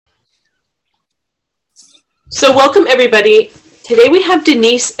So, welcome everybody. Today we have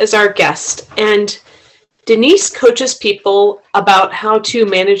Denise as our guest, and Denise coaches people about how to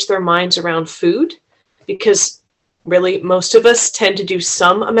manage their minds around food because really most of us tend to do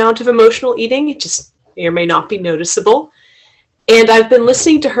some amount of emotional eating. It just may or may not be noticeable. And I've been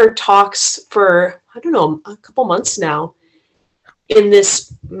listening to her talks for, I don't know, a couple months now in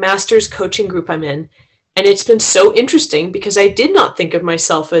this master's coaching group I'm in. And it's been so interesting because I did not think of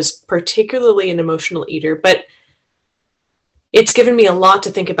myself as particularly an emotional eater, but it's given me a lot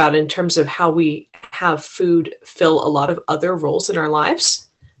to think about in terms of how we have food fill a lot of other roles in our lives.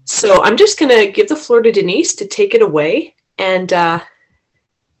 So I'm just going to give the floor to Denise to take it away. And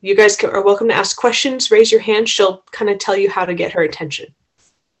you guys are welcome to ask questions, raise your hand. She'll kind of tell you how to get her attention.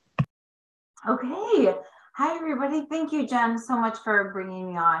 Okay. Hi, everybody. Thank you, Jen, so much for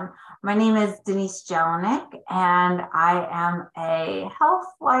bringing me on. My name is Denise Jelinek, and I am a health,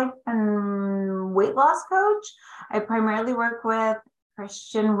 life, and weight loss coach. I primarily work with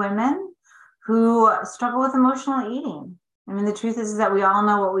Christian women who struggle with emotional eating. I mean, the truth is that we all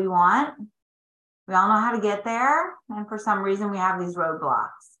know what we want. We all know how to get there. And for some reason, we have these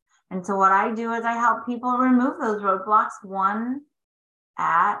roadblocks. And so what I do is I help people remove those roadblocks one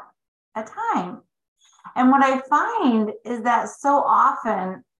at a time. And what I find is that so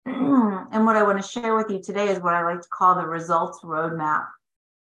often, and what I want to share with you today is what I like to call the results roadmap.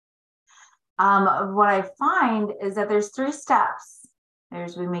 What I find is that there's 3 steps.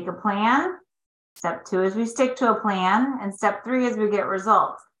 There's we make a plan. Step 2 is we stick to a plan. And step 3 is we get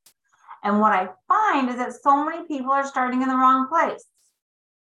results. And what I find is that so many people are starting in the wrong place.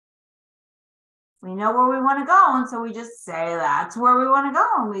 We know where we want to go. And so we just say that's where we want to go.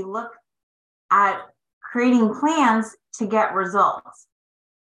 And we look at creating plans to get results.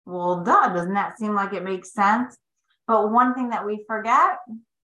 Well, doesn't that seem like it makes sense? But one thing that we forget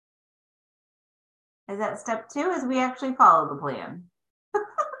is that step 2 is we actually follow the plan,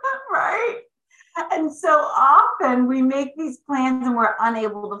 right? And so often we make these plans and we're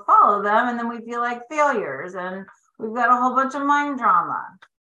unable to follow them, and then we feel like failures, and we've got a whole bunch of mind drama.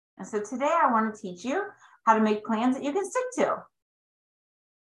 And so today I want to teach you how to make plans that you can stick to.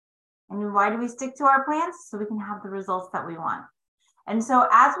 And why do we stick to our plans? So we can have the results that we want. And so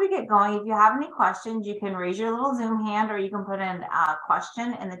as we get going, if you have any questions, you can raise your little Zoom hand or you can put in a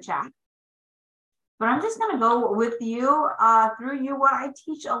question in the chat. But I'm just going to go with you, through you, what I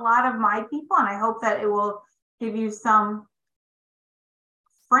teach a lot of my people. And I hope that it will give you some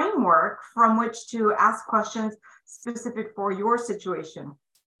framework from which to ask questions specific for your situation.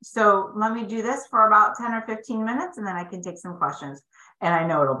 So let me do this for about 10 or 15 minutes, and then I can take some questions. And I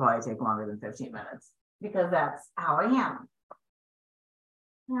know it'll probably take longer than 15 minutes because that's how I am.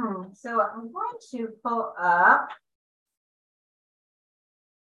 So I'm going to pull up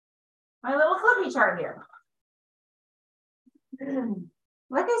my little flippy chart here.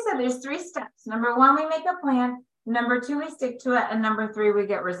 Like I said, there's 3 steps. Number 1, we make a plan. Number 2, we stick to it. And number 3, we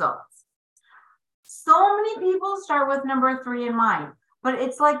get results. So many people start with number 3 in mind, but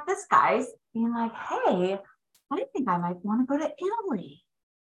it's like this, guys, being like, hey, I think I might want to go to Italy.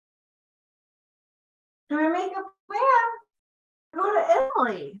 Do we make a plan? Go to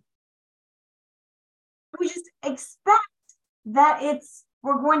Italy. We just expect that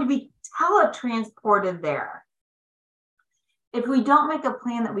we're going to be teletransported there. If we don't make a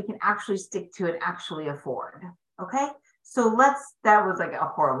plan that we can actually stick to and actually afford, okay? So that was like a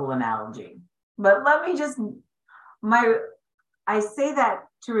horrible analogy, but let me just, I say that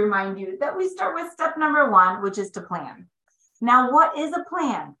to remind you that we start with step number 1, which is to plan. Now, what is a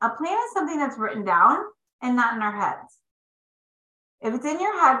plan? A plan is something that's written down and not in our heads. If it's in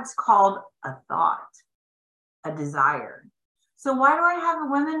your head, it's called a thought, a desire. So why do I have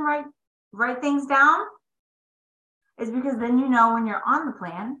women write things down? It's because then you know when you're on the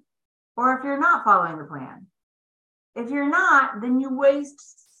plan or if you're not following the plan. If you're not, then you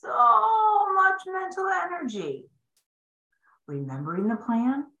waste so much mental energy. Remembering the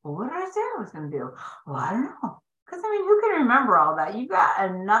plan? Well, what did I say I was going to do? Well, I don't know. Because, who can remember all that? You've got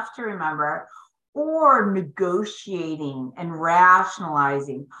enough to remember. Or negotiating and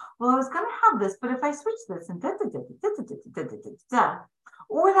rationalizing. Well, I was going to have this, but if I switch this and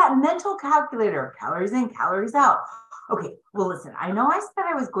or that mental calculator, calories in, calories out. Okay, well, listen, I know I said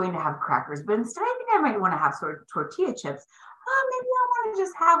I was going to have crackers, but instead I think I might want to have sort of tortilla chips. Maybe I want to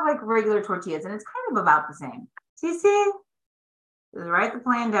just have like regular tortillas, and it's kind of about the same. So you see, just write the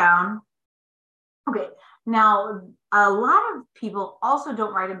plan down. Okay, now a lot of people also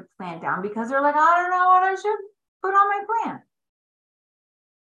don't write a plan down because they're like, I don't know what I should put on my plan.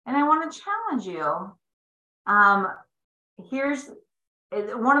 And I want to challenge you. Here's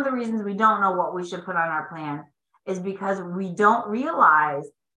one of the reasons we don't know what we should put on our plan is because we don't realize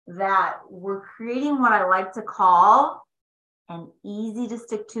that we're creating what I like to call an easy to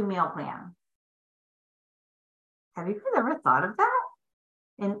stick to meal plan. Have you guys ever thought of that?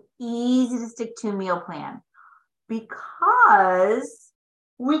 An easy to stick to meal plan. Because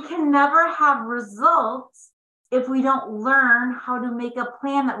we can never have results if we don't learn how to make a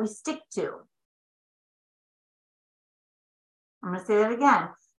plan that we stick to. I'm going to say that again.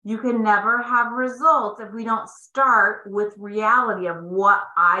 You can never have results if we don't start with reality of what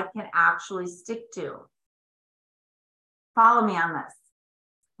I can actually stick to. Follow me on this.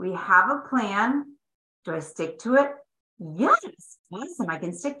 We have a plan. Do I stick to it? Yes. Awesome. I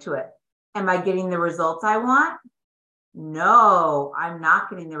can stick to it. Am I getting the results I want? No, I'm not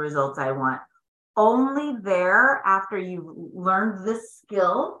getting the results I want. Only there, after you've learned this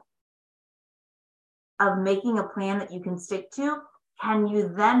skill of making a plan that you can stick to, can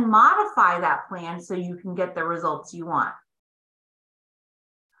you then modify that plan so you can get the results you want.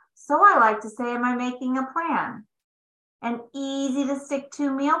 So I like to say, am I making a plan? An easy to stick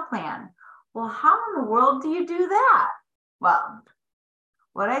to meal plan. Well, how in the world do you do that? Well,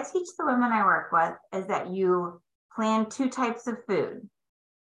 what I teach the women I work with is that you plan 2 types of food.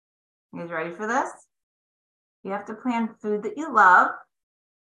 You guys ready for this? You have to plan food that you love.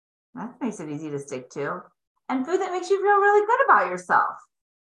 That makes it easy to stick to. And food that makes you feel really good about yourself.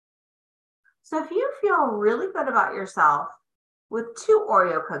 So if you feel really good about yourself with 2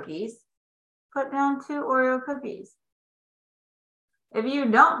 Oreo cookies, put down 2 Oreo cookies. If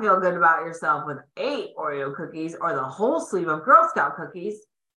you don't feel good about yourself with 8 Oreo cookies or the whole sleeve of Girl Scout cookies,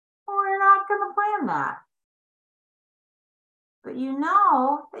 we're not going to plan that. But you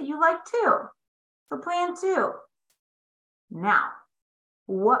know that you like 2. So plan 2. Now,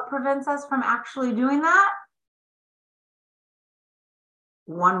 what prevents us from actually doing that?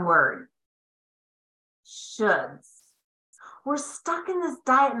 One word. Shoulds. We're stuck in this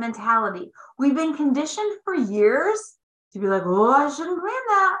diet mentality. We've been conditioned for years to be like, oh, I shouldn't plan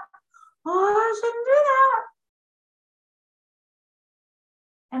that. Oh, I shouldn't do that.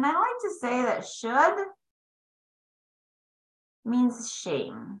 And I like to say that should means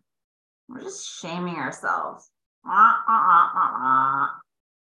shame. We're just shaming ourselves.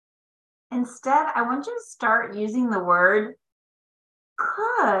 Instead, I want you to start using the word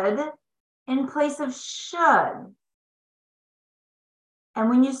could in place of should. And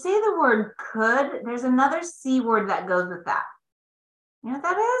when you say the word could, there's another C word that goes with that. You know what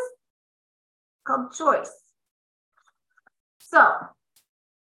that is? It's called choice. So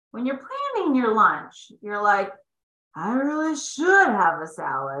when you're planning your lunch, you're like, I really should have a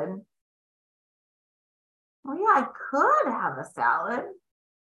salad. Well, yeah, I could have a salad.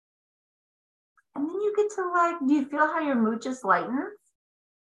 And then you get to like, do you feel how your mood just lightens?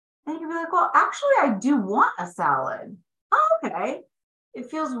 And you can be like, well, actually, I do want a salad. Oh, okay. It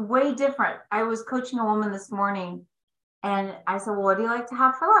feels way different. I was coaching a woman this morning and I said, well, what do you like to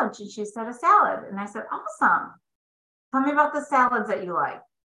have for lunch? And she said, a salad. And I said, awesome. Tell me about the salads that you like.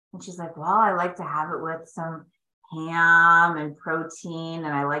 And she's like, well, I like to have it with some ham and protein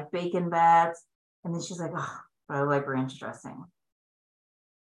and I like bacon bits. And then she's like, oh, but I like ranch dressing.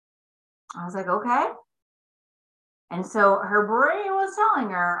 I was like, okay. And so her brain was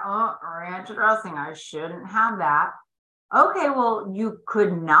telling her, oh, ranch dressing, I shouldn't have that. Okay, well, you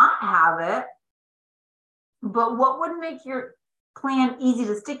could not have it, but what would make your plan easy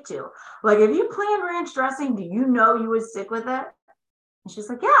to stick to? Like if you plan ranch dressing, do you know you would stick with it? And she's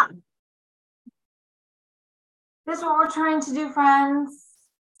like, yeah. This is what we're trying to do, friends.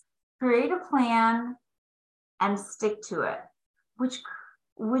 Create a plan and stick to it,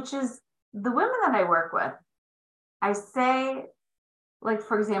 which is the women that I work with. I say, like,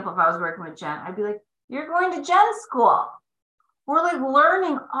 for example, if I was working with Jen, I'd be like, you're going to Jen school. We're like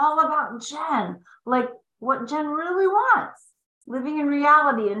learning all about Jen, like what Jen really wants, living in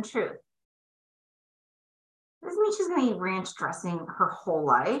reality and truth. Doesn't mean she's going to eat ranch dressing her whole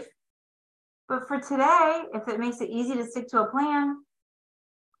life. But for today, if it makes it easy to stick to a plan,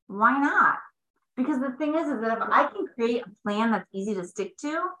 why not? Because the thing is that if I can create a plan that's easy to stick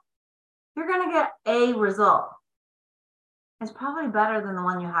to, you're going to get a result. It's probably better than the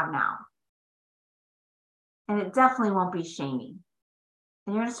one you have now. And it definitely won't be shamey.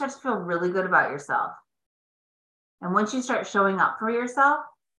 And you're going to start to feel really good about yourself. And once you start showing up for yourself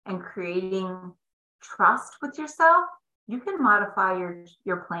and creating trust with yourself, you can modify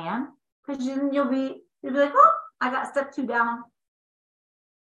your plan because you'll be like, oh, I got step 2 down.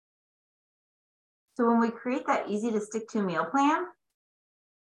 So when we create that easy to stick to meal plan,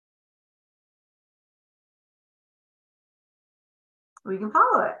 we can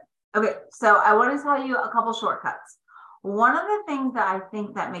follow it. Okay, so I want to tell you a couple shortcuts. One of the things that I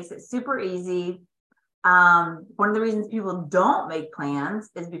think that makes it super easy, one of the reasons people don't make plans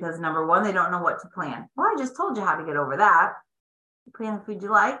is because number one, they don't know what to plan. Well, I just told you how to get over that. Plan the food you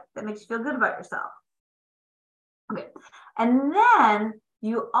like that makes you feel good about yourself. Okay, and then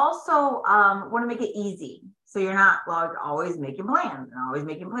you also want to make it easy. So you're not always making plans and always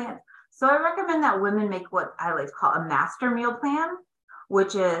making plans. So I recommend that women make what I like to call a master meal plan,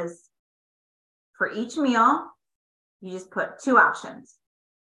 which is for each meal, you just put 2 options.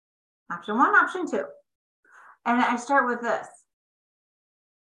 Option 1, option 2. And I start with this.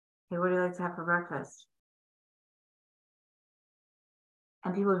 Hey, what do you like to have for breakfast?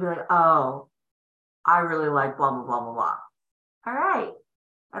 And people would be like, oh, I really like blah, blah, blah, blah, blah. All right,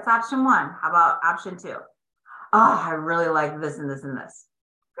 that's option 1. How about option 2? Oh, I really like this and this and this.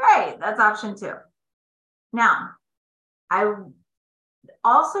 Great, that's option 2. Now, I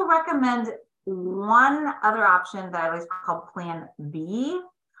also recommend one other option that I like to call plan B,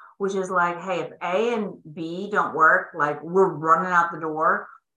 which is like, hey, if A and B don't work, like we're running out the door,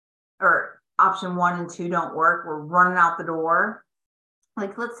 or option 1 and 2 don't work, we're running out the door.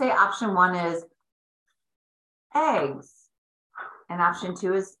 Like, let's say option 1 is eggs, and option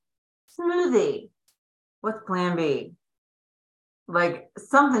 2 is smoothie. What's plan B? Like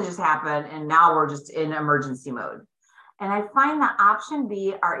something just happened and now we're just in emergency mode. And I find that option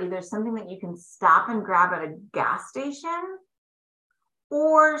B are either something that you can stop and grab at a gas station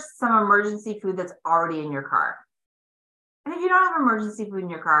or some emergency food that's already in your car. And if you don't have emergency food in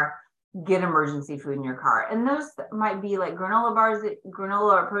your car, get emergency food in your car. And those might be like granola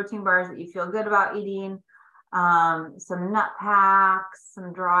or protein bars that you feel good about eating, some nut packs,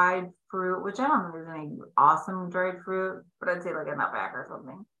 some dried fruit, which I don't think there's any awesome dried fruit, but I'd say like a nut pack or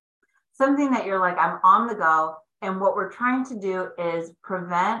something. Something that you're like, I'm on the go. And what we're trying to do is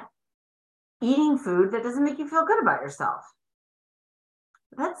prevent eating food that doesn't make you feel good about yourself.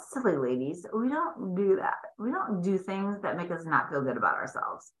 That's silly, ladies. We don't do that. We don't do things that make us not feel good about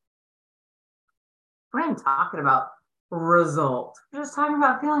ourselves. We're not even talking about result. We're just talking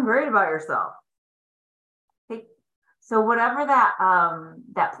about feeling great about yourself. Okay. So whatever that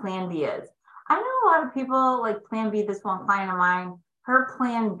that plan B is. I know a lot of people like plan B, this one client of mine, her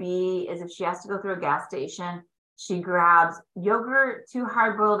plan B is if she has to go through a gas station, she grabs yogurt, 2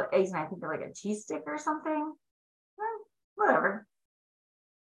 hard-boiled eggs, and I think they're like a cheese stick or something. Whatever.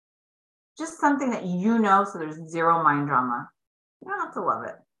 Just something that you know, so there's zero mind drama. You don't have to love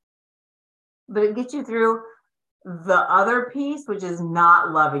it. But it gets you through the other piece, which is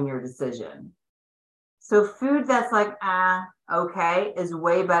not loving your decision. So food that's like, okay, is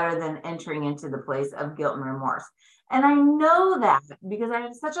way better than entering into the place of guilt and remorse. And I know that because I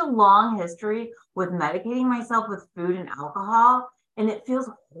have such a long history with medicating myself with food and alcohol, and it feels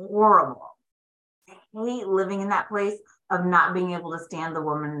horrible. I hate living in that place of not being able to stand the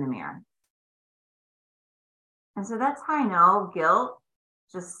woman in the mirror. And so that's how I know guilt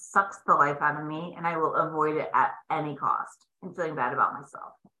just sucks the life out of me, and I will avoid it at any cost and feeling bad about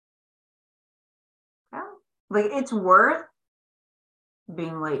myself. Yeah. Like it's worth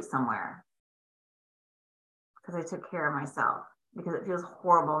being late somewhere because I took care of myself, because it feels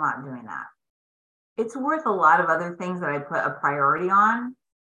horrible not doing that. It's worth a lot of other things that I put a priority on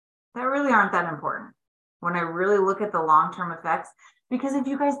that really aren't that important when I really look at the long-term effects. Because if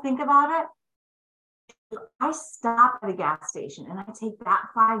you guys think about it, I stop at a gas station and I take that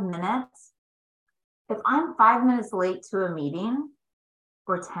 5 minutes. If I'm 5 minutes late to a meeting,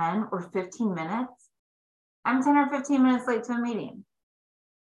 or 10 or 15 minutes, I'm 10 or 15 minutes late to a meeting.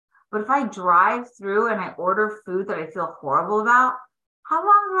 But if I drive through and I order food that I feel horrible about, how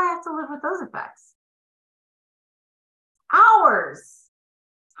long do I have to live with those effects? Hours.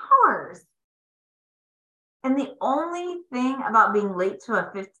 And the only thing about being late to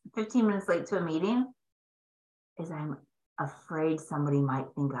a 15 minutes late to a meeting is I'm afraid somebody might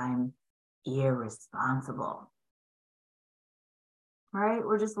think I'm irresponsible. Right?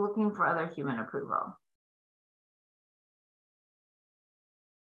 We're just looking for other human approval.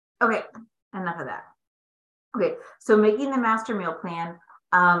 Okay, enough of that. Okay, so making the master meal plan.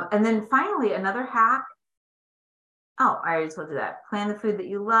 And then finally, another hack. Oh, I already told you that. Plan the food that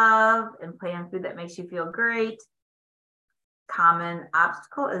you love and plan food that makes you feel great. Common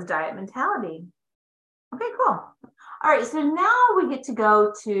obstacle is diet mentality. Okay, cool. All right, so now we get to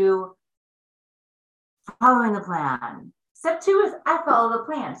go to following the plan. Step 2 is I follow the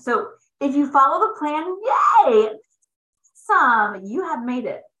plan. So if you follow the plan, yay! You have made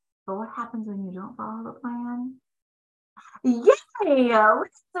it. But what happens when you don't follow the plan? Yay!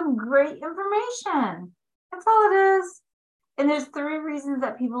 Some great information. That's all it is. And there's 3 reasons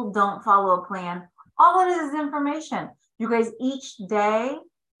that people don't follow a plan. All it is information. You guys, each day,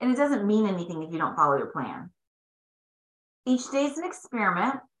 and it doesn't mean anything if you don't follow your plan. Each day is an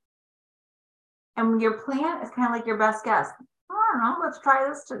experiment. And your plan is kind of like your best guess. I don't know, let's try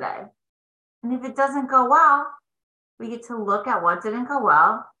this today. And if it doesn't go well, we get to look at what didn't go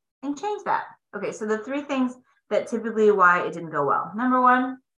well and change that. Okay, so the 3 things that typically why it didn't go well. Number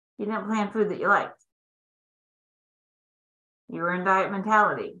 1, you didn't plan food that you liked. You were in diet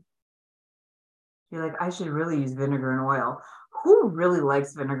mentality. You're like, I should really use vinegar and oil. Who really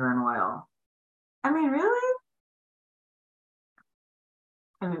likes vinegar and oil? I mean, really?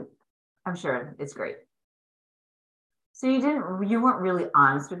 I mean, I'm sure it's great. So you weren't really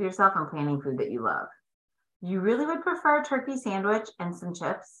honest with yourself in planning food that you love. You really would prefer a turkey sandwich and some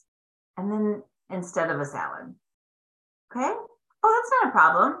chips, and then instead of a salad. Okay? Oh, that's not a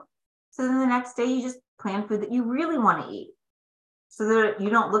problem. So then the next day you just plan food that you really want to eat. So that you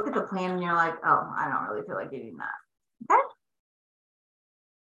don't look at the plan and you're like, oh, I don't really feel like eating that. Okay?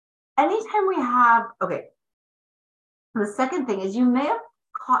 Anytime we have, okay. The second thing is you may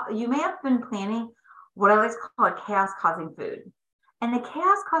have been planning what I like to call a chaos-causing food. And the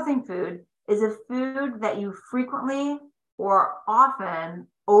chaos-causing food is a food that you frequently or often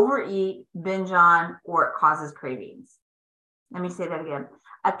overeat, binge on, or it causes cravings. Let me say that again.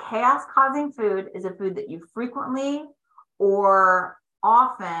 A chaos-causing food is a food that you frequently or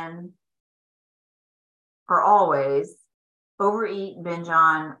often or always overeat, binge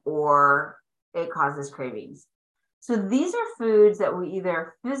on, or it causes cravings. So these are foods that we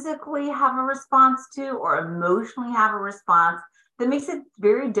either physically have a response to or emotionally have a response that makes it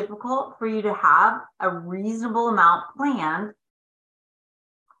very difficult for you to have a reasonable amount planned,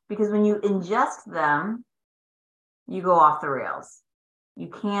 because when you ingest them, you go off the rails. You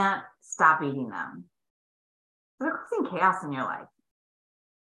can't stop eating them. They're causing chaos in your life.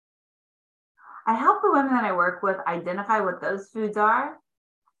 I help the women that I work with identify what those foods are.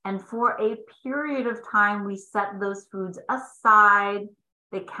 And for a period of time, we set those foods aside.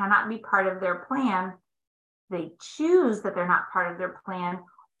 They cannot be part of their plan. They choose that they're not part of their plan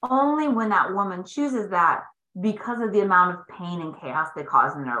only when that woman chooses that, because of the amount of pain and chaos they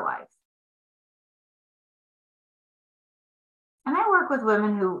cause in their life. And I work with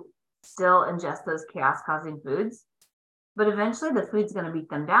women who still ingest those chaos-causing foods, but eventually the food's going to beat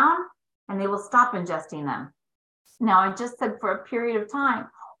them down and they will stop ingesting them. Now, I just said for a period of time.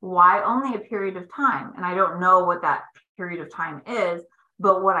 Why only a period of time? And I don't know what that period of time is,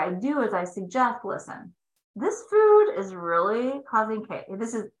 but what I do is I suggest, listen, this food is really causing chaos.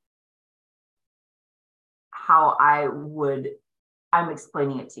 This is how I'm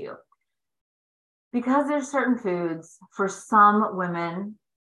explaining it to you. Because there's certain foods for some women,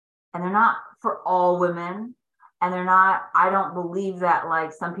 and they're not for all women, and they're not, I don't believe that,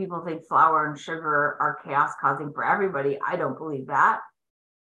 like some people think flour and sugar are chaos causing for everybody. I don't believe that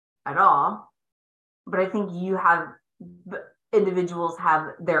at all. But I think individuals have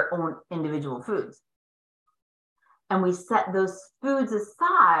their own individual foods. And we set those foods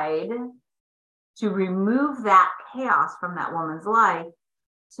aside to remove that chaos from that woman's life,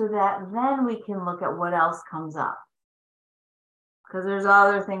 so that then we can look at what else comes up. Because there's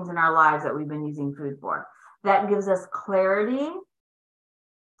other things in our lives that we've been using food for. That gives us clarity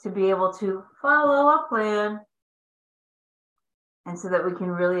to be able to follow a plan, and so that we can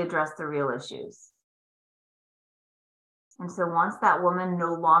really address the real issues. And so once that woman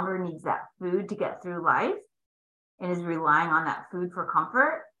no longer needs that food to get through life and is relying on that food for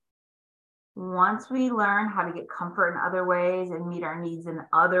comfort, once we learn how to get comfort in other ways and meet our needs in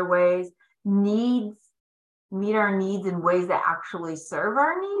other ways, meet our needs in ways that actually serve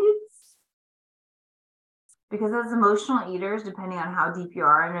our needs. Because as emotional eaters, depending on how deep you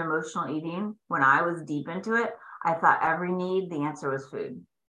are in emotional eating, when I was deep into it, I thought every need, the answer was food.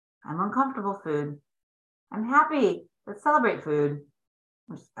 I'm uncomfortable, food. I'm happy, let's celebrate, food.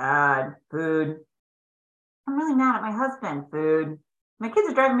 I'm sad, food. I'm really mad at my husband, food. My kids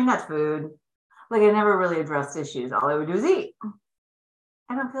are driving me nuts, food. Like, I never really addressed issues. All I would do is eat.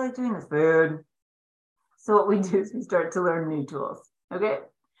 I don't feel like doing this, food. So what we do is we start to learn new tools, okay?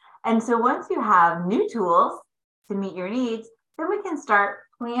 And so once you have new tools to meet your needs, then we can start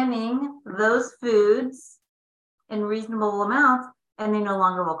planning those foods in reasonable amounts, and they no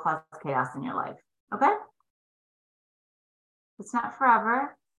longer will cause chaos in your life, okay? It's not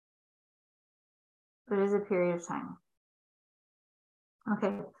forever, but it is a period of time.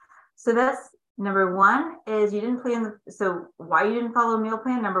 Okay, so that's number one, is you didn't plan. So why you didn't follow a meal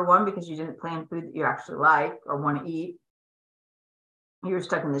plan? Number one, because you didn't plan food that you actually like or want to eat. You were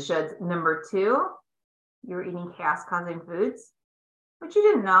stuck in the sheds. Number two, you were eating chaos-causing foods, but you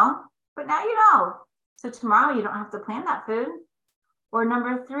didn't know, but now you know. So tomorrow you don't have to plan that food. Or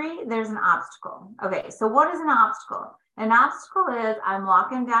number 3, there's an obstacle. Okay, so what is an obstacle? An obstacle is I'm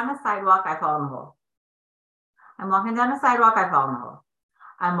walking down a sidewalk, I fall in the hole. I'm walking down a sidewalk, I fall in the hole.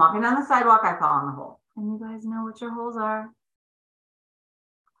 I'm walking down the sidewalk, I fall in the hole. And you guys know what your holes are.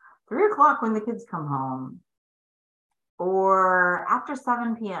 3 o'clock when the kids come home, or after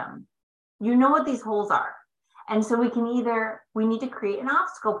 7 p.m. You know what these holes are. And so we need to create an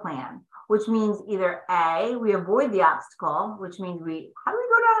obstacle plan, which means either A, we avoid the obstacle, which means how do we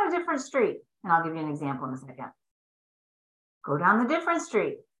go down a different street? And I'll give you an example in a second. Go down the different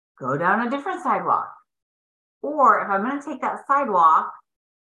street, go down a different sidewalk. Or if I'm going to take that sidewalk,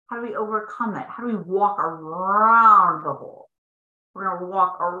 how do we overcome it? How do we walk around the hole? We're going to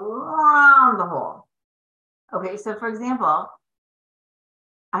walk around the hole. Okay, so for example,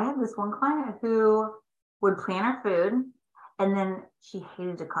 I have this one client who would plan her food and then she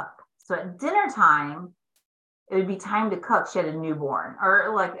hated to cook. So at dinner time, it would be time to cook. She had a newborn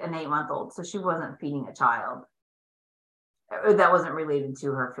or like an 8-month-old. So she wasn't feeding a child that wasn't related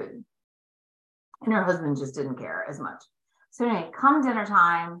to her food. And her husband just didn't care as much. So anyway, come dinner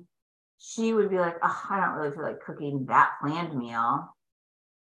time, she would be like, oh, I don't really feel like cooking that planned meal.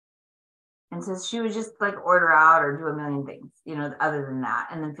 And so she would just like order out or do a million things, other than that,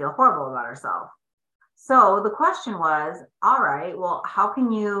 and then feel horrible about herself. So the question was, all right, well, how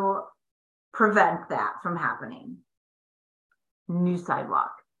can you prevent that from happening? New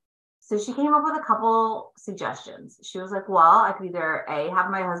sidewalk. So she came up with a couple suggestions. She was like, well, I could either A, have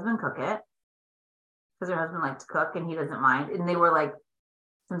my husband cook it, because her husband liked to cook and he doesn't mind. And they were like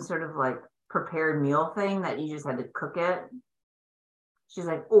some sort of like prepared meal thing that you just had to cook it. She's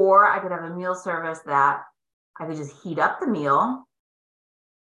like, or I could have a meal service that I could just heat up the meal,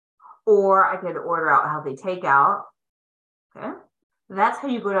 or I could order out healthy takeout. Okay. That's how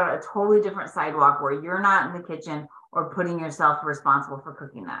you go down a totally different sidewalk where you're not in the kitchen or putting yourself responsible for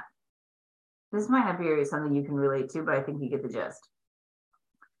cooking that. This might not be something you can relate to, but I think you get the gist.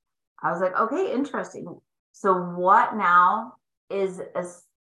 I was like, okay, interesting. So what now is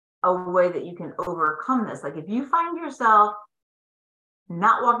a way that you can overcome this? Like if you find yourself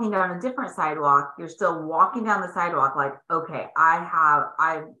not walking down a different sidewalk, you're still walking down the sidewalk like, okay,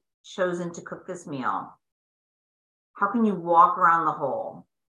 I've chosen to cook this meal. How can you walk around the hole?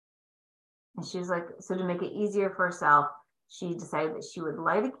 And she was like, so to make it easier for herself, she decided that she would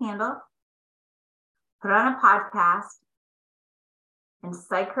light a candle, put on a podcast, and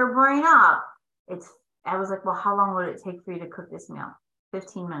psych her brain up. I was like, well, how long would it take for you to cook this meal?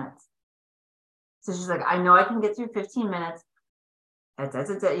 15 minutes. So she's like, I know I can get through 15 minutes.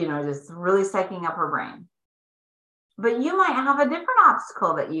 Just really psyching up her brain. But you might have a different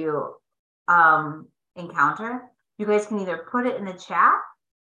obstacle that you encounter. You guys can either put it in the chat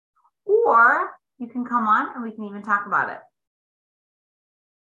or you can come on and we can even talk about it.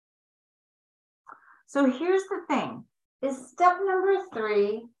 So here's the thing, is step number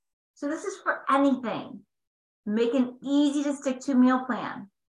 3. So this is for anything. Make an easy to stick to meal plan.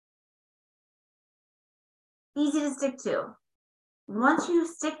 Easy to stick to. Once you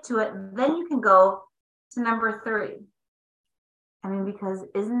stick to it, then you can go to number 3. Because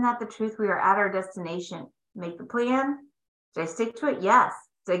isn't that the truth? We are at our destination. Make the plan. Did I stick to it? Yes.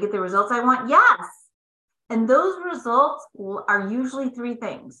 Did I get the results I want? Yes. And those results are usually 3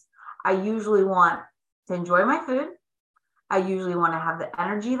 things. I usually want to enjoy my food. I usually want to have the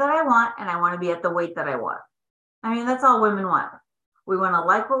energy that I want, and I want to be at the weight that I want. That's all women want. We want to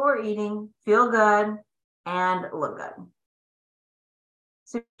like what we're eating, feel good, and look good.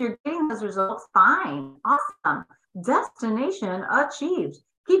 So if you're getting those results, fine, awesome. Destination achieved.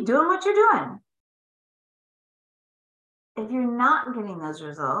 Keep doing what you're doing. If you're not getting those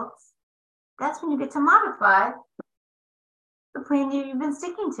results, that's when you get to modify the plan you've been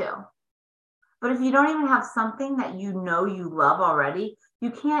sticking to. But if you don't even have something that you know you love already,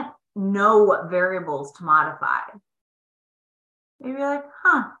 you can't know what variables to modify. Maybe you're like,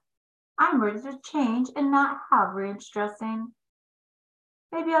 I'm ready to change and not have ranch dressing.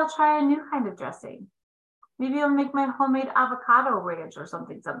 Maybe I'll try a new kind of dressing. Maybe I'll make my homemade avocado ranch or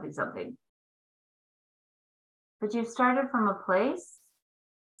something. But you've started from a place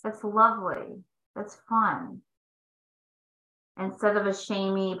that's lovely, that's fun, instead of a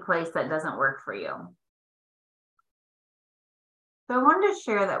shamey place that doesn't work for you. So I wanted to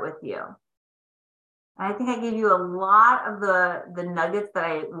share that with you. And I think I gave you a lot of the nuggets that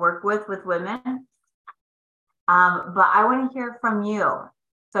I work with women. But I want to hear from you.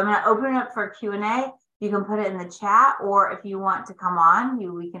 So I'm going to open it up for Q&A. You can put it in the chat, or if you want to come on,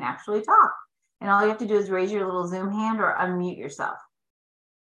 we can actually talk. And all you have to do is raise your little Zoom hand or unmute yourself.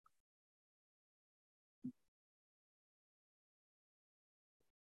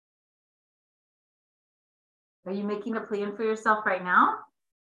 Are you making a plan for yourself right now?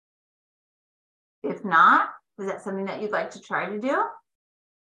 If not, is that something that you'd like to try to do?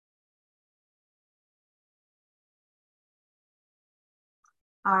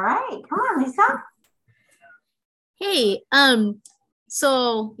 All right, come on, Lisa. Hey,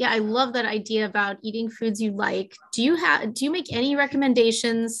 so yeah, I love that idea about eating foods you like. Do you make any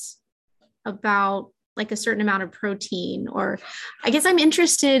recommendations about like a certain amount of protein? Or I guess I'm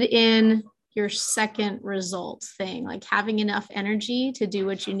interested in your second result thing, like having enough energy to do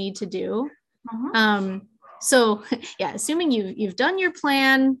what you need to do. So yeah, assuming you've done your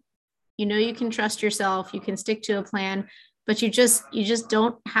plan, you know you can trust yourself, you can stick to a plan, but you just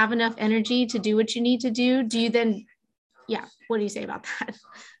don't have enough energy to do what you need to do. Do you then, yeah, what do you say about that?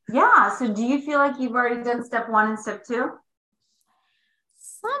 Yeah, so do you feel like you've already done step 1 and step 2?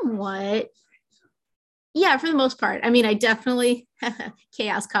 Somewhat. Yeah, for the most part. I mean, I definitely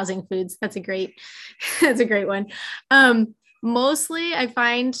chaos causing foods. That's a great one. Mostly I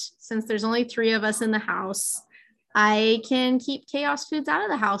find since there's only 3 of us in the house, I can keep chaos foods out of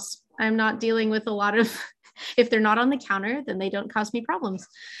the house. I'm not dealing with a lot of, if they're not on the counter, then they don't cause me problems.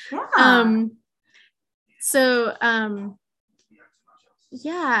 Yeah.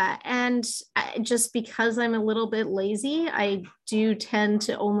 Yeah, and just because I'm a little bit lazy, I do tend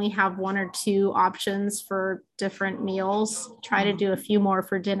to only have 1 or 2 options for different meals. Try to do a few more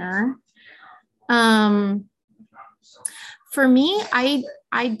for dinner. For me,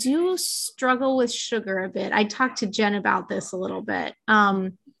 I do struggle with sugar a bit. I talked to Jen about this a little bit.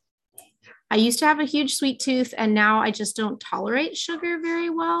 I used to have a huge sweet tooth, and now I just don't tolerate sugar very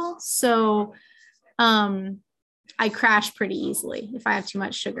well. So, I crash pretty easily. If I have too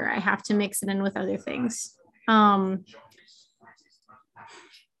much sugar, I have to mix it in with other things.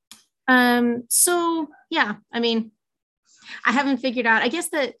 So yeah, I mean, I haven't figured out, I guess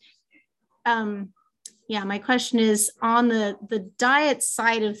that, yeah, my question is on the diet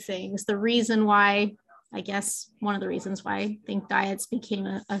side of things, the reason why, I guess one of the reasons why I think diets became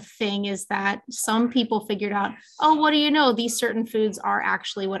a thing is that some people figured out, oh, what do you know? These certain foods are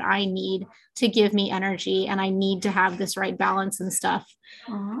actually what I need to give me energy, and I need to have this right balance and stuff.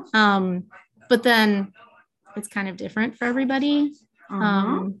 But then it's kind of different for everybody.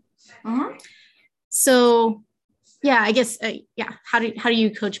 So yeah, I guess, yeah. How do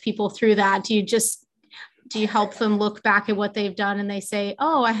you coach people through that? Do you help them look back at what they've done and they say,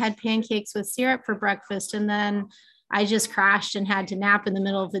 oh, I had pancakes with syrup for breakfast and then I just crashed and had to nap in the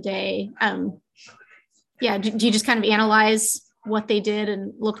middle of the day? Yeah. Do you just kind of analyze what they did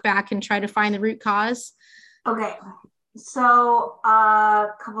and look back and try to find the root cause? Okay. So a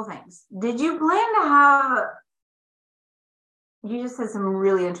couple things. Did you plan to have, you just said some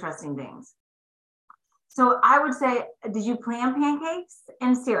really interesting things. So I would say, did you plan pancakes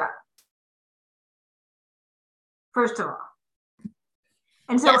and syrup? First of all.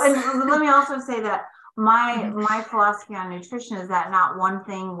 And so, yes. And let me also say that my philosophy on nutrition is that not one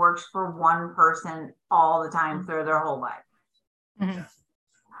thing works for one person all the time through their whole life.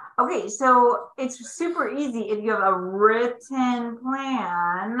 Okay, so it's super easy if you have a written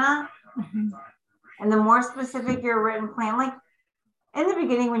plan. And the more specific your written plan, like in the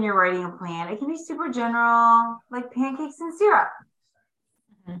beginning when you're writing a plan, it can be super general, like pancakes and syrup.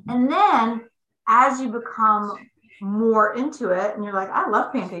 And then as you become more into it and you're like, I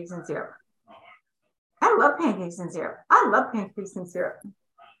love pancakes and syrup. I love pancakes and syrup. I love pancakes and syrup.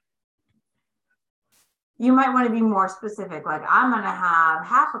 You might want to be more specific, like I'm going to have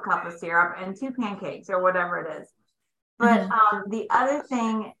half a cup of syrup and 2 pancakes or whatever it is. But the other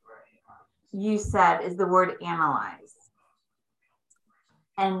thing you said is the word analyze.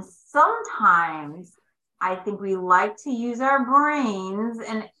 And sometimes I think we like to use our brains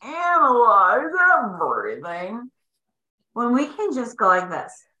and analyze everything when we can just go like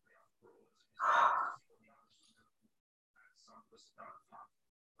this.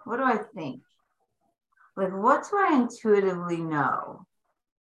 What do I think? Like, what do I intuitively know?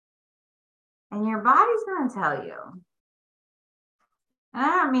 And your body's going to tell you. And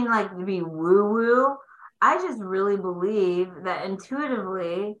I don't mean like to be woo-woo. I just really believe that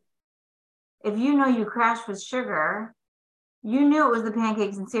intuitively, if you know you crashed with sugar, you knew it was the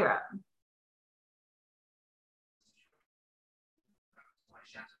pancakes and syrup.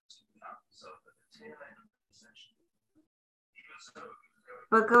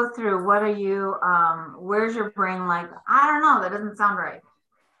 But go through, what are you, where's your brain like, I don't know, that doesn't sound right.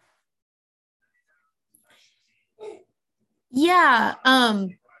 Yeah.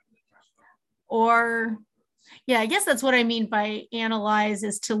 Or yeah, I guess that's what I mean by analyze,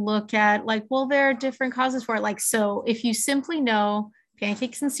 is to look at like, well, there are different causes for it. Like, so if you simply know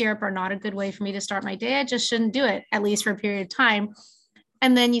pancakes and syrup are not a good way for me to start my day, I just shouldn't do it, at least for a period of time.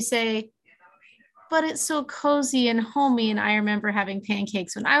 And then you say, but it's so cozy and homey. And I remember having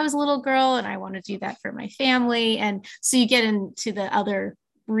pancakes when I was a little girl, and I want to do that for my family. And so you get into the other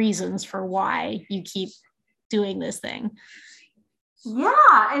reasons for why you keep doing this thing.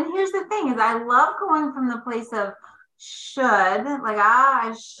 Yeah, and here's the thing: is I love going from the place of should, like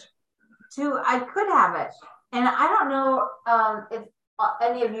to I could have it, and I don't know if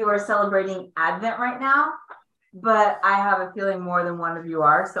any of you are celebrating Advent right now, but I have a feeling more than one of you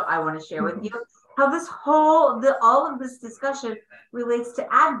are, so I want to share with you how this all of this discussion relates to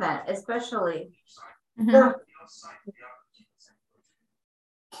Advent, especially. Mhm.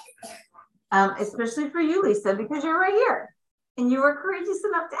 Especially for you, Lisa, because you're right here and you were courageous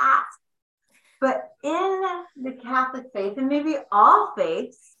enough to ask. But in the Catholic faith, and maybe all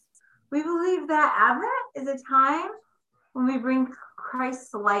faiths, we believe that Advent is a time when we bring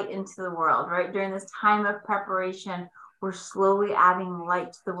Christ's light into the world, right? During this time of preparation, we're slowly adding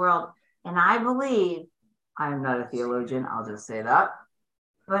light to the world. And I believe, I'm not a theologian, I'll just say that,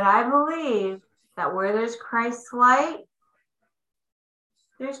 but I believe that where there's Christ's light,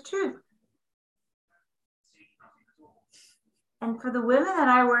 there's truth. And for the women that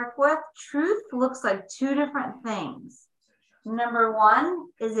I work with, truth looks like two different things. Number one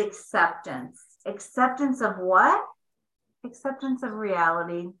is acceptance. Acceptance of what? Acceptance of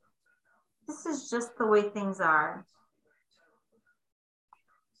reality. This is just the way things are.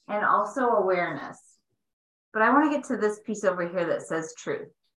 And also awareness. But I want to get to this piece over here that says truth.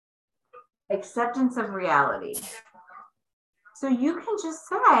 Acceptance of reality. So you can just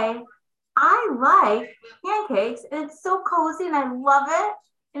say, I like pancakes and it's so cozy and I love it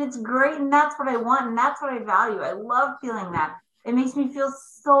and it's great and that's what I want and that's what I value. I love feeling that. It makes me feel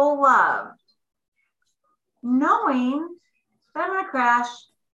so loved. Knowing that I'm going to crash.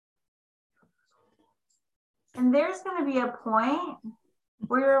 And there's going to be a point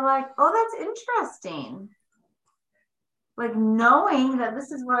where you're like, oh, that's interesting. Like knowing that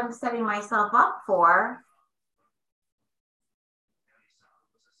this is what I'm setting myself up for.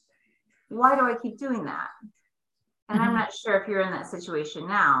 Why do I keep doing that? And I'm not sure if you're in that situation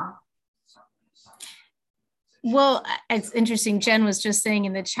now. Well, it's interesting. Jen was just saying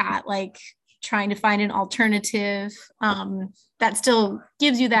in the chat, like trying to find an alternative that still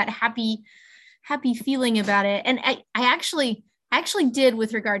gives you that happy feeling about it. And I actually did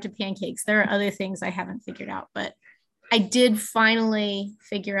with regard to pancakes. There are other things I haven't figured out, but I did finally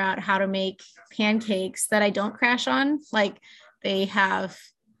figure out how to make pancakes that I don't crash on. Like they have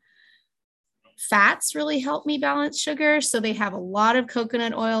fats really help me balance sugar. So they have a lot of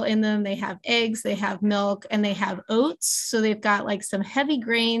coconut oil in them. They have eggs, they have milk, and they have oats. So they've got like some heavy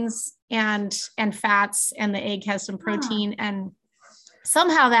grains and fats, and the egg has some protein. And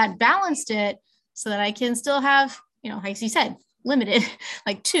somehow that balanced it so that I can still have, like you said, limited,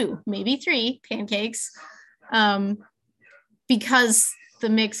 like 2, maybe 3 pancakes, because the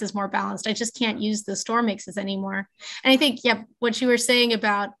mix is more balanced. I just can't use the store mixes anymore. And I think, what you were saying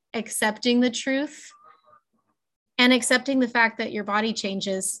about accepting the truth and accepting the fact that your body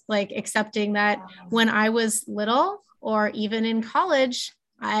changes, like accepting that when I was little or even in college,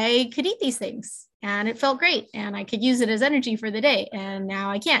 I could eat these things and it felt great and I could use it as energy for the day, and now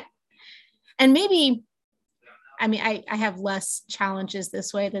I can't. And maybe, I have less challenges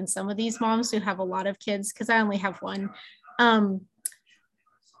this way than some of these moms who have a lot of kids, because I only have one.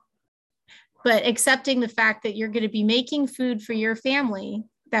 But accepting the fact that you're going to be making food for your family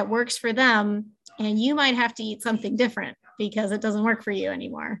that works for them, and you might have to eat something different because it doesn't work for you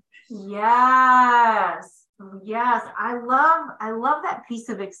anymore. Yes. I love that piece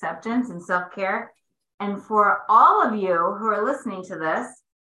of acceptance and self-care. And for all of you who are listening to this,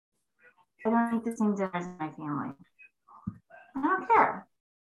 I don't eat the same dinners as my family. I don't care.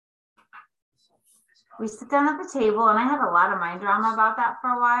 We sit down at the table, and I had a lot of mind drama about that for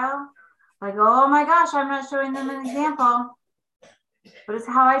a while. Like, oh my gosh, I'm not showing them an example. But it's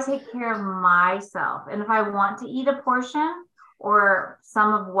how I take care of myself. And if I want to eat a portion or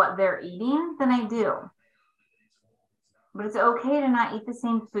some of what they're eating, then I do. But it's okay to not eat the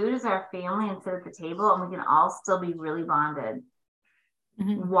same food as our family and sit at the table, and we can all still be really bonded.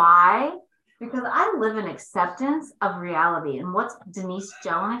 Mm-hmm. Why? Because I live in acceptance of reality. And what's Denise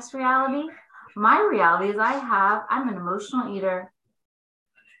Jelinik's reality? My reality is I'm an emotional eater.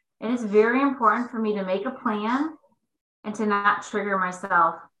 And it's very important for me to make a plan and to not trigger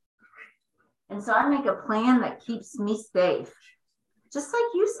myself. And so I make a plan that keeps me safe. Just like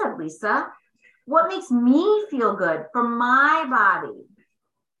you said, Lisa, what makes me feel good for my body,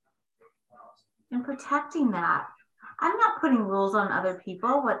 and protecting that. I'm not putting rules on other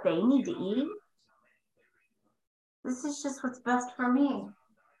people, what they need to eat. This is just what's best for me.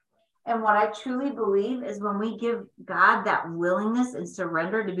 And what I truly believe is when we give God that willingness and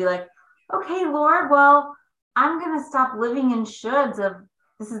surrender to be like, okay, Lord, well, I'm going to stop living in shoulds of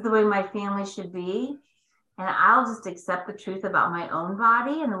this is the way my family should be. And I'll just accept the truth about my own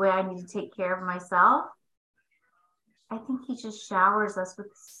body and the way I need to take care of myself. I think he just showers us with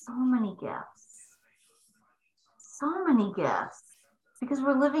so many gifts. So many gifts. Because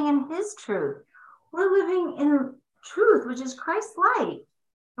we're living in his truth. We're living in truth, which is Christ's light.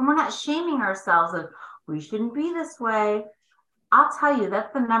 And we're not shaming ourselves of, we shouldn't be this way. I'll tell you,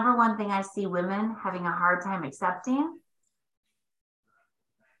 that's the number one thing I see women having a hard time accepting.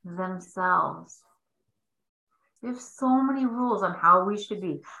 Themselves. We have so many rules on how we should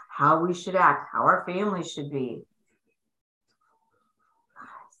be, how we should act, how our family should be.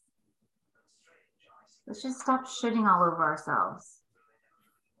 Let's just stop shitting all over ourselves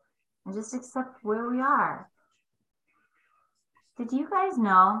and just accept where we are. Did you guys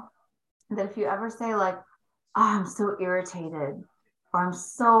know that if you ever say like, oh, I'm so irritated, or I'm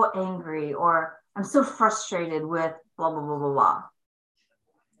so angry, or I'm so frustrated with blah, blah, blah, blah, blah,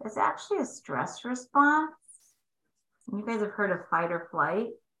 it's actually a stress response. You guys have heard of fight or flight.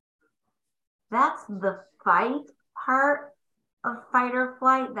 That's the fight part of fight or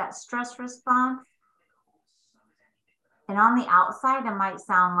flight, that stress response. And on the outside, it might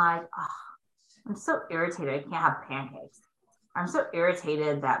sound like, oh, I'm so irritated, I can't have pancakes. I'm so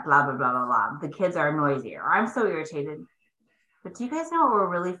irritated that blah, blah, blah, blah, blah. The kids are noisy, or I'm so irritated. But do you guys know what we're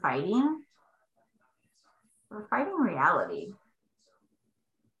really fighting? We're fighting reality.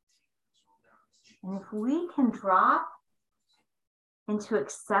 And if we can drop into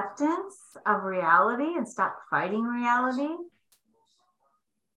acceptance of reality and stop fighting reality,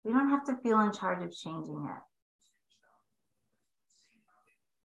 we don't have to feel in charge of changing it.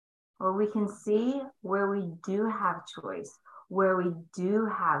 Or we can see where we do have choice, where we do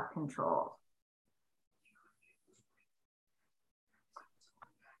have control.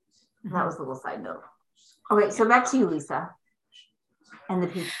 That was a little side note. Okay, so back to you, Lisa, and the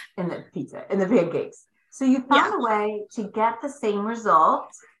pizza and the pancakes. So you found a way to get the same result,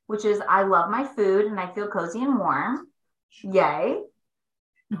 which is I love my food and I feel cozy and warm. Yay.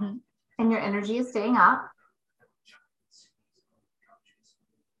 Mm-hmm. And your energy is staying up.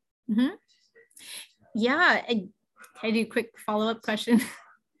 Mm-hmm. Yeah. Can I do a quick follow-up question?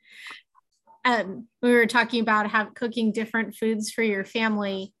 We were talking about cooking different foods for your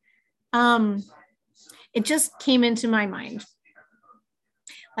family. It just came into my mind.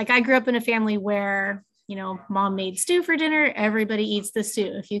 Like I grew up in a family where, you know, mom made stew for dinner. Everybody eats the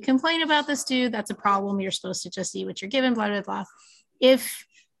stew. If you complain about the stew, that's a problem. You're supposed to just eat what you're given, blah, blah, blah.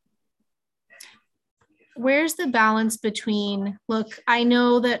 Where's the balance between, look, I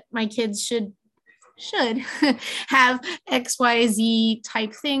know that my kids should have XYZ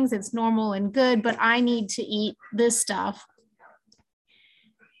type things. It's normal and good, but I need to eat this stuff.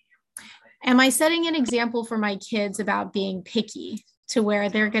 Am I setting an example for my kids about being picky to where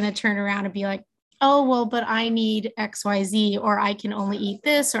they're going to turn around and be like, oh, well, but I need XYZ, or I can only eat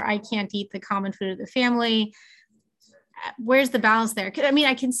this, or I can't eat the common food of the family? Where's the balance there? I mean,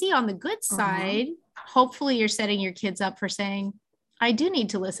 I can see on the good side, hopefully you're setting your kids up for saying, I do need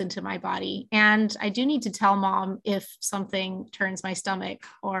to listen to my body, and I do need to tell mom if something turns my stomach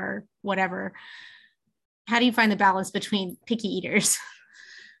or whatever. How do you find the balance between picky eaters?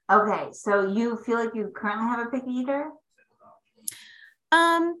 Okay, so you feel like you currently have a picky eater?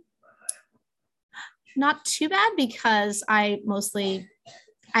 Not too bad, because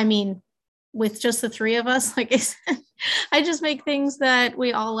with just the three of us, like I said, I just make things that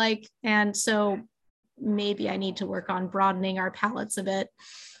we all like. And so maybe I need to work on broadening our palettes a bit.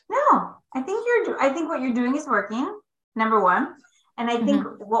 No, I think what you're doing is working, number one. And I think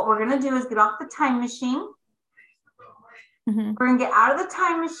what we're going to do is get off the time machine. We're going to get out of the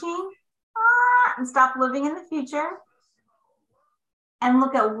time machine and stop living in the future and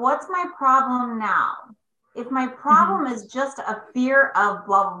look at what's my problem now. If my problem is just a fear of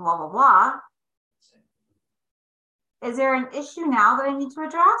blah, blah, blah, blah, blah, is there an issue now that I need to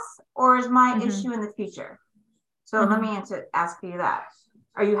address, or is my issue in the future? So let me ask you that.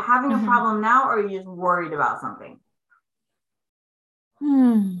 Are you having a problem now, or are you just worried about something?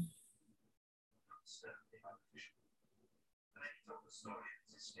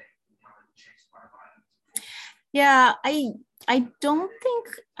 Yeah, I don't think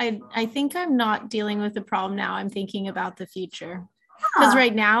I think I'm not dealing with the problem now. I'm thinking about the future. Because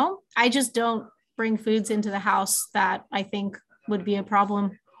right now I just don't bring foods into the house that I think would be a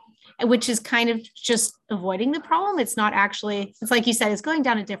problem, which is kind of just avoiding the problem. It's not actually, it's like you said, it's going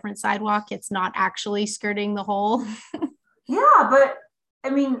down a different sidewalk. It's not actually skirting the hole. Yeah, but I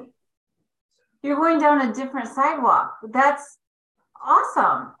mean, you're going down a different sidewalk. That's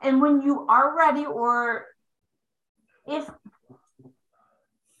awesome. And when you are ready, or if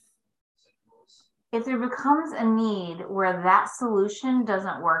there becomes a need where that solution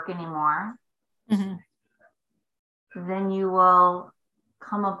doesn't work anymore, Mm-hmm. then you will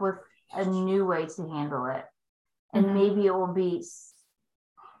come up with a new way to handle it. And Mhm. maybe it will be,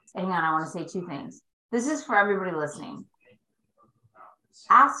 hang on, I want to say two things. This is for everybody listening.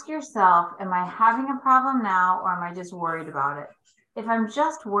 Ask yourself, am I having a problem now, or am I just worried about it? If I'm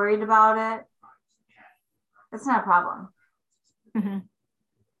just worried about it, it's not a problem. Mhm.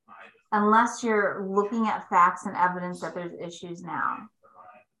 Unless you're looking at facts and evidence that there's issues now.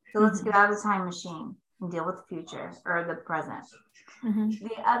 So let's get out of the time machine and deal with the future or the present. Mhm.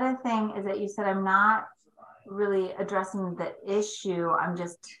 The other thing is that you said, I'm not really addressing the issue, I'm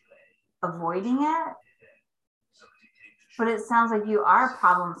just avoiding it. But it sounds like you are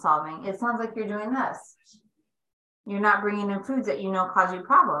problem solving. It sounds like you're doing this. You're not bringing in foods that you know cause you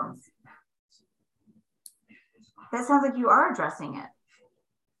problems. That sounds like you are addressing it.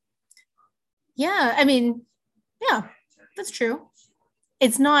 Yeah, I mean, yeah, that's true.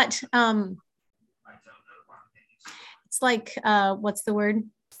 It's not it's like what's the word?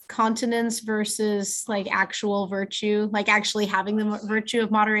 Continence versus like actual virtue, like actually having the virtue of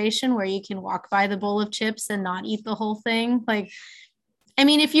moderation where you can walk by the bowl of chips and not eat the whole thing. Like, I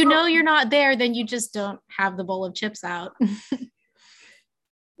mean, if you know you're not there, then you just don't have the bowl of chips out.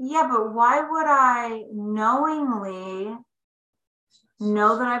 Yeah, but why would I knowingly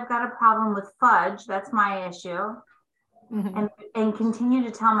know that I've got a problem with fudge? That's my issue. Mhm. And continue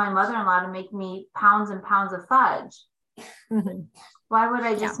to tell my mother-in-law to make me pounds and pounds of fudge. Mhm. Why would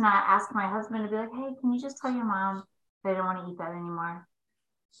I just not ask my husband to be like, hey, can you just tell your mom that I don't want to eat that anymore?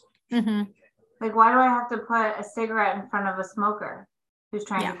 Mhm. Like, why do I have to put a cigarette in front of a smoker who's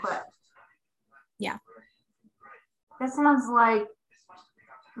trying Yeah. to quit? Yeah. That sounds like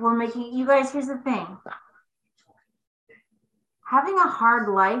we're making, you guys, here's the thing. Having a hard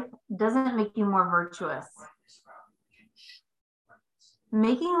life doesn't make you more virtuous.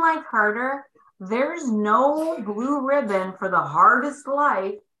 Making life harder, there's no blue ribbon for the hardest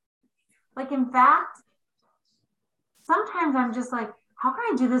life. Like, in fact, sometimes I'm just like, how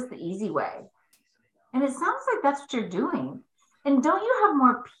can I do this the easy way? And it sounds like that's what you're doing. And don't you have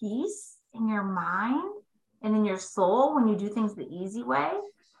more peace in your mind and in your soul when you do things the easy way?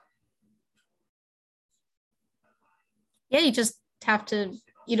 Yeah, you just have to,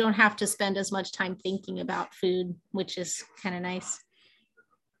 you don't have to spend as much time thinking about food, which is kind of nice.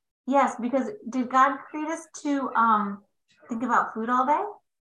 Yes, because did God create us to think about food all day?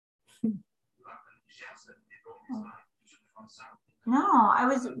 No, I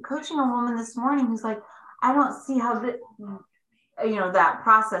was coaching a woman this morning who's like, I don't see how that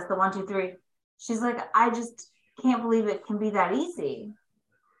process, the 1, 2, 3. She's like, I just can't believe it can be that easy.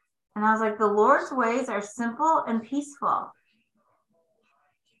 And I was like, the Lord's ways are simple and peaceful.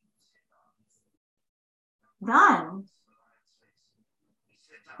 Done.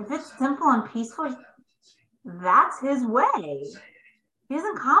 If it's simple and peaceful, that's his way. He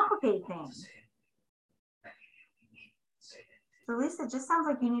doesn't complicate things. So Lisa, it just sounds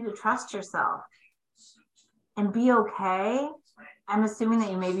like you need to trust yourself and be okay. I'm assuming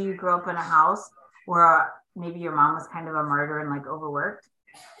that maybe you grew up in a house where maybe your mom was kind of a martyr and like overworked.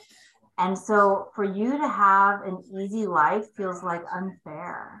 And so for you to have an easy life feels like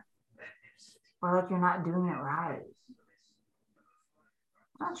unfair or like you're not doing it right.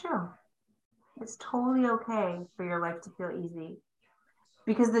 Not true. It's totally okay for your life to feel easy.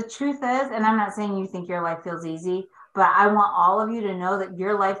 Because the truth is, and I'm not saying you think your life feels easy, but I want all of you to know that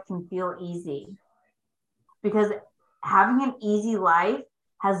your life can feel easy. Because having an easy life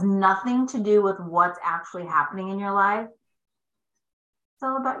has nothing to do with what's actually happening in your life. It's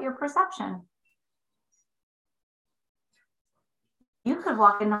all about your perception. You could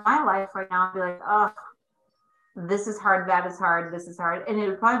walk into my life right now and be like, oh, this is hard, that is hard, this is hard. And it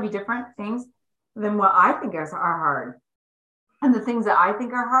would probably be different things than what I think are hard. And the things that I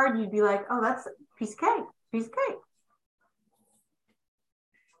think are hard, you'd be like, oh, that's a piece of cake, piece of cake.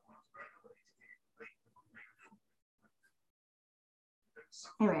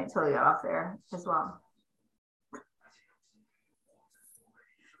 Anyway, I totally got off there as well.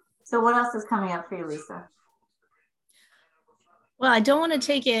 So what else is coming up for you, Lisa? Well, I don't want to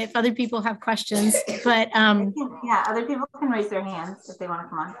take it if other people have questions, but Yeah, other people can raise their hands if they want to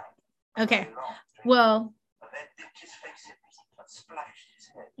come on. okay. Well,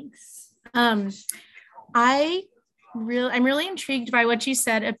 thanks. I'm really intrigued by what you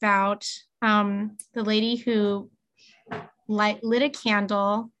said about the lady who lit a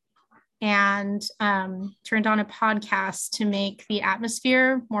candle and turned on a podcast to make the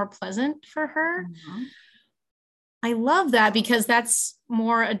atmosphere more pleasant for her. Mhm. I love that because that's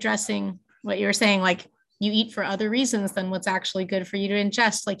more addressing what you were saying, like you eat for other reasons than what's actually good for you to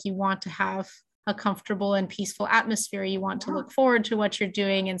ingest. Like you want to have a comfortable and peaceful atmosphere. You want to look forward to what you're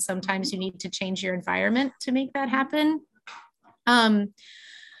doing. And sometimes you need to change your environment to make that happen.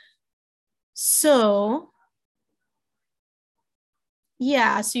 So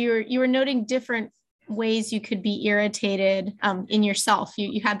yeah, so you were noting different ways you could be irritated in yourself.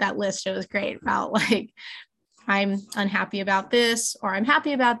 You had that list. It was great about like, I'm unhappy about this, or I'm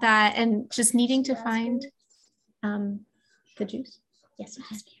happy about that. And just needing to find the juice. Yes,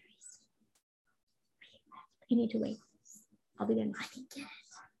 raspberries. You need to wait. I'll be there. I can get it.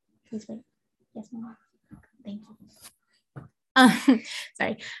 Please wait. Yes, Mom. Thank you.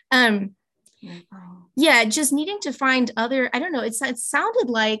 Sorry. Yeah, just needing to find other, I don't know, it sounded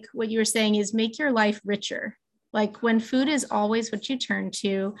like what you were saying is make your life richer. Like when food is always what you turn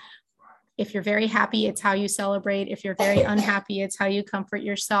to, if you're very happy, it's how you celebrate. If you're very unhappy, it's how you comfort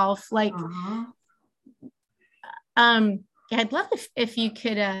yourself. Like, I'd love if you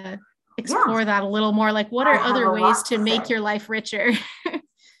could explore that a little more. Like, what are other ways to make your life richer?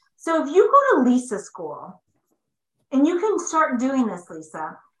 So if you go to Lisa School, and you can start doing this,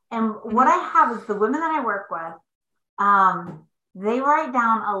 Lisa, and what I have is the women that I work with, they write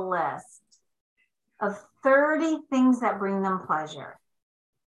down a list of 30 things that bring them pleasure.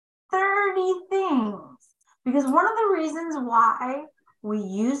 30 things. Because one of the reasons why we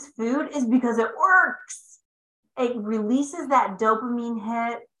use food is because it works. It releases that dopamine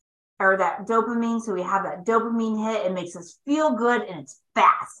hit, or that dopamine. So we have that dopamine hit. It makes us feel good and it's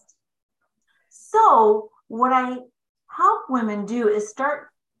fast. So what I help women do is start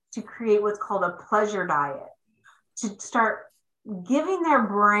to create what's called a pleasure diet, to start giving their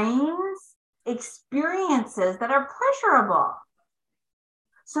brains experiences that are pleasurable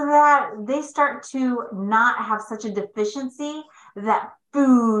so that they start to not have such a deficiency that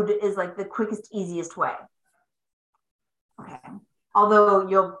food is like the quickest, easiest way. Okay. Although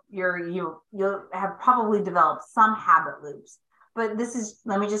you'll have probably developed some habit loops, but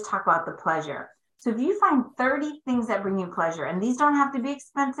let me just talk about the pleasure. So if you find 30 things that bring you pleasure, and these don't have to be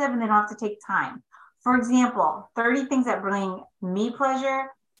expensive and they don't have to take time. For example, 30 things that bring me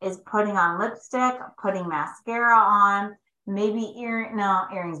pleasure is putting on lipstick, putting mascara on, maybe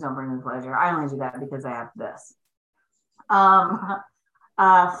earrings don't bring me pleasure. I only do that because I have this.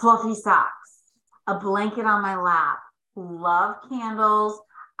 Fluffy socks, a blanket on my lap, love candles.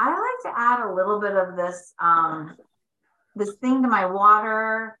 I like to add a little bit of this thing to my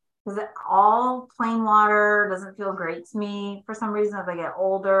water, because all plain water doesn't feel great to me for some reason as I get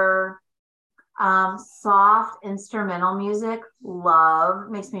older. Soft instrumental music,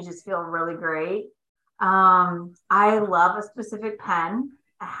 makes me just feel really great. I love a specific pen.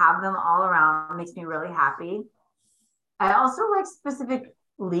 I have them all around. It makes me really happy. I also like specific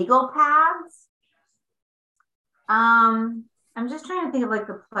legal pads. I'm just trying to think of like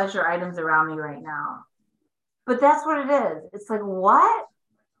the pleasure items around me right now. But that's what it is. It's like, what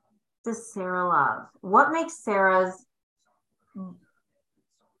does Sarah love? What makes Sarah's,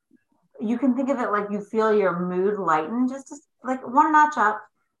 you can think of it like you feel your mood lighten just like one notch up.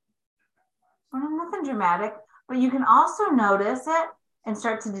 Nothing dramatic, but you can also notice it and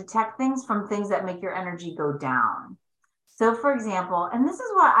start to detect things from things that make your energy go down. So for example, and this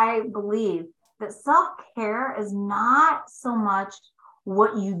is what I believe, that self-care is not so much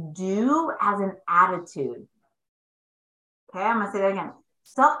what you do as an attitude. Okay, I'm gonna say that again.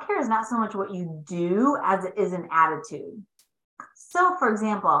 Self-care is not so much what you do as it is an attitude. So for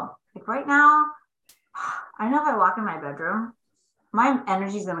example, like right now, I know if I walk in my bedroom, my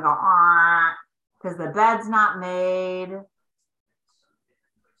energy is gonna go because the bed's not made.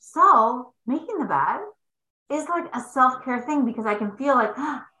 So making the bed is like a self-care thing because I can feel like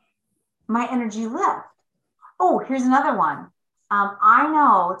my energy lift. Oh, here's another one. I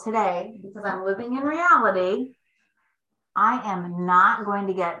know today, because I'm living in reality, I am not going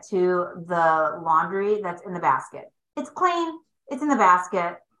to get to the laundry that's in the basket. It's clean, it's in the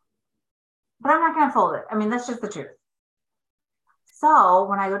basket, but I'm not going to fold it. I mean, that's just the truth. So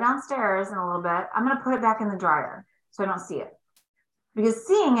when I go downstairs in a little bit, I'm going to put it back in the dryer so I don't see it. Because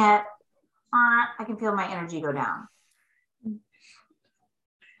seeing it, I can feel my energy go down.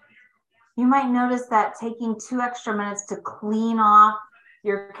 You might notice that taking 2 extra minutes to clean off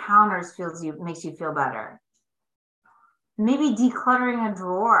your counters makes you feel better. Maybe decluttering a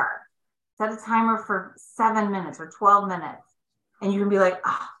drawer. Set a timer for 7 minutes or 12 minutes. And you can be like,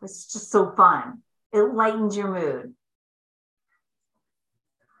 oh, this is just so fun. It lightens your mood.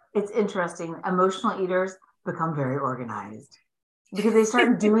 It's interesting. Emotional eaters become very organized because they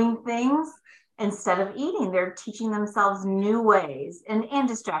start doing things instead of eating. They're teaching themselves new ways and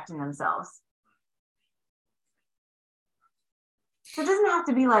distracting themselves. So it doesn't have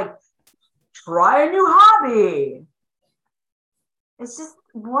to be like, try a new hobby. It's just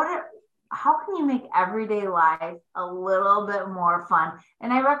how can you make everyday life a little bit more fun?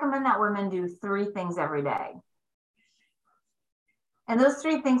 And I recommend that women do 3 things every day. And those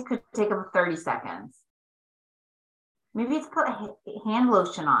 3 things could take up 30 seconds. Maybe it's put hand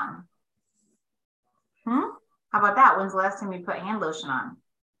lotion on. How about that? When's the last time you put hand lotion on?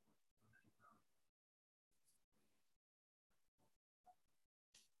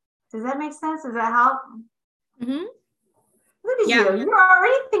 Does that make sense? Does that help? Mm-hmm. Look at you. You're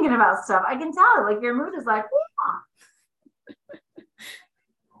already thinking about stuff. I can tell. Like your mood is like,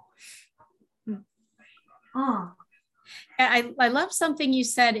 I love something you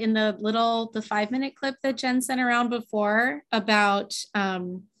said in the 5-minute clip that Jen sent around before about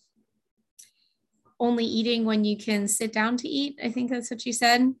only eating when you can sit down to eat. I think that's what you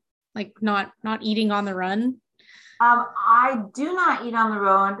said. Like not eating on the run. I do not eat on the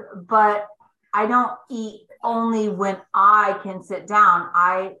road, but I don't eat only when I can sit down.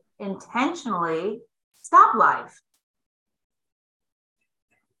 I intentionally stop life.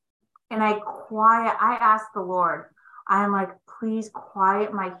 And I ask the Lord, I'm like, please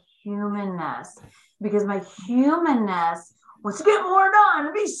quiet my humanness, because my humanness wants to get more done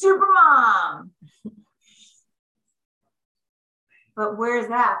and be super mom. But where's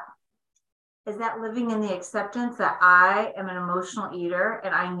that? Is that living in the acceptance that I am an emotional eater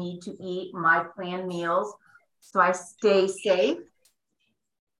and I need to eat my planned meals so I stay safe?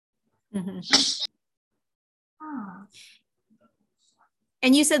 Mm-hmm.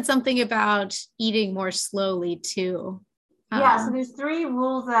 And you said something about eating more slowly too. Yeah, so there's 3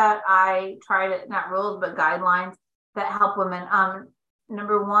 rules that I try to, not rules, but guidelines that help women.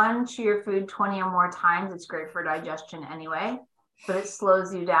 Number 1, chew your food 20 or more times. It's great for digestion anyway, but it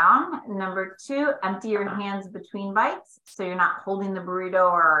slows you down. Number 2, empty your hands between bites. So you're not holding the burrito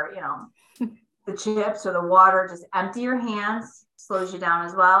or, the chips or the water. Just empty your hands, slows you down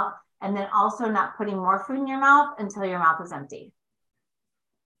as well. And then also not putting more food in your mouth until your mouth is empty.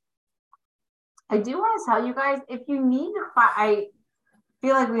 I do want to tell you guys, if you need to find, I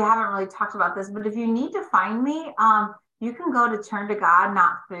feel like we haven't really talked about this, but if you need to find me, you can go to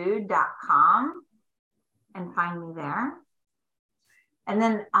turntogodnotfood.com and find me there. And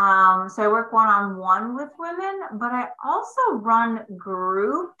then, so I work one-on-one with women, but I also run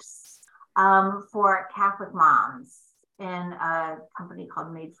groups for Catholic moms in a company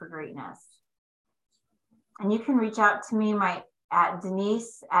called Made for Greatness. And you can reach out to me at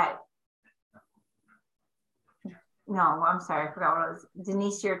Denise at, no, I'm sorry, I forgot what it was.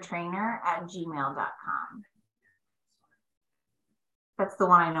 DeniseYourTrainer@gmail.com. That's the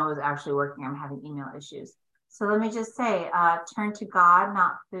one I know is actually working. I'm having email issues. So let me just say,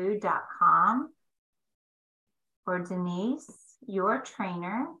 turntogodnotfood.com or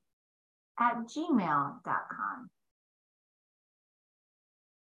DeniseYourTrainer@gmail.com.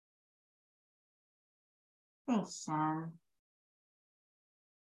 Thanks, Jen.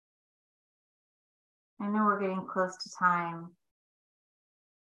 I know we're getting close to time.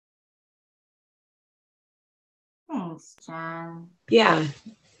 Thanks, Jen. Yeah.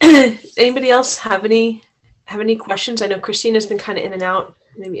 Anybody else have any questions? I know Christina's been kind of in and out,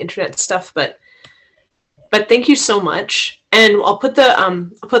 maybe internet stuff, but thank you so much. And I'll put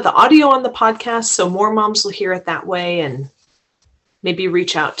the audio on the podcast so more moms will hear it that way and maybe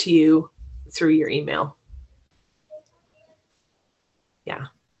reach out to you through your email. Yeah.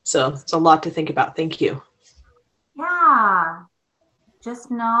 So it's a lot to think about. Thank you. Yeah.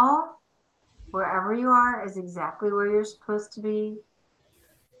 Just know wherever you are is exactly where you're supposed to be.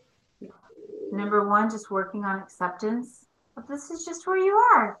 Number 1, just working on acceptance. But this is just where you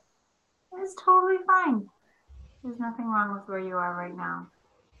are. It's totally fine. There's nothing wrong with where you are right now.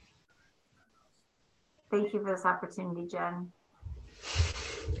 Thank you for this opportunity, Jen.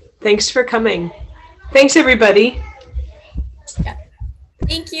 Thanks for coming. Thanks, everybody. Yeah.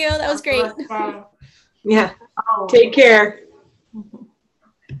 Thank you. That was great. Okay. Yeah. Take care.